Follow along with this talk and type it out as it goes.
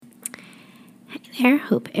There.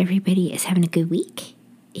 Hope everybody is having a good week.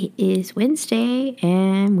 It is Wednesday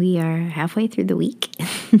and we are halfway through the week.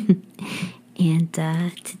 And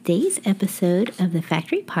today's episode of the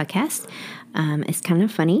Factory Podcast is kind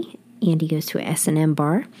of funny. Andy goes to a S&M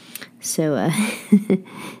bar. So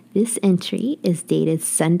this entry is dated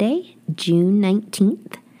Sunday, June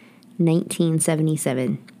 19th,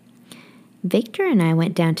 1977. Victor and I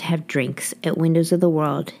went down to have drinks at Windows of the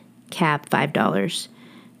World, cab $5.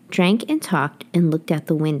 Drank and talked and looked out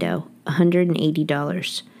the window,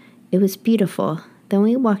 $180. It was beautiful. Then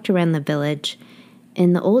we walked around the village.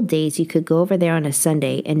 In the old days, you could go over there on a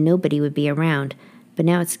Sunday and nobody would be around, but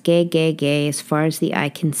now it's gay, gay, gay as far as the eye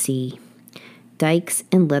can see. Dykes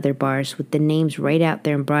and leather bars with the names right out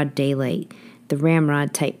there in broad daylight, the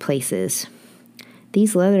ramrod type places.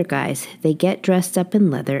 These leather guys, they get dressed up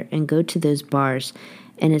in leather and go to those bars,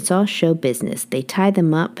 and it's all show business. They tie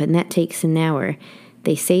them up, and that takes an hour.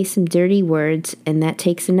 They say some dirty words, and that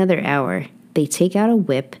takes another hour. They take out a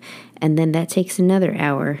whip, and then that takes another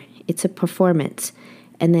hour. It's a performance.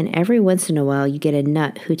 And then every once in a while, you get a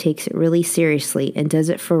nut who takes it really seriously and does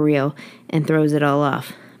it for real and throws it all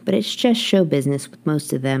off. But it's just show business with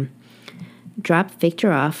most of them. Dropped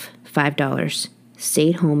Victor off, $5.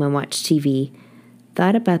 Stayed home and watched TV.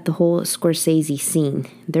 Thought about the whole Scorsese scene.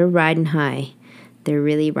 They're riding high. They're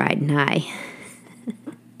really riding high.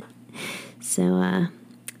 So,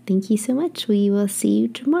 thank you so much. We will see you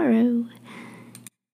tomorrow.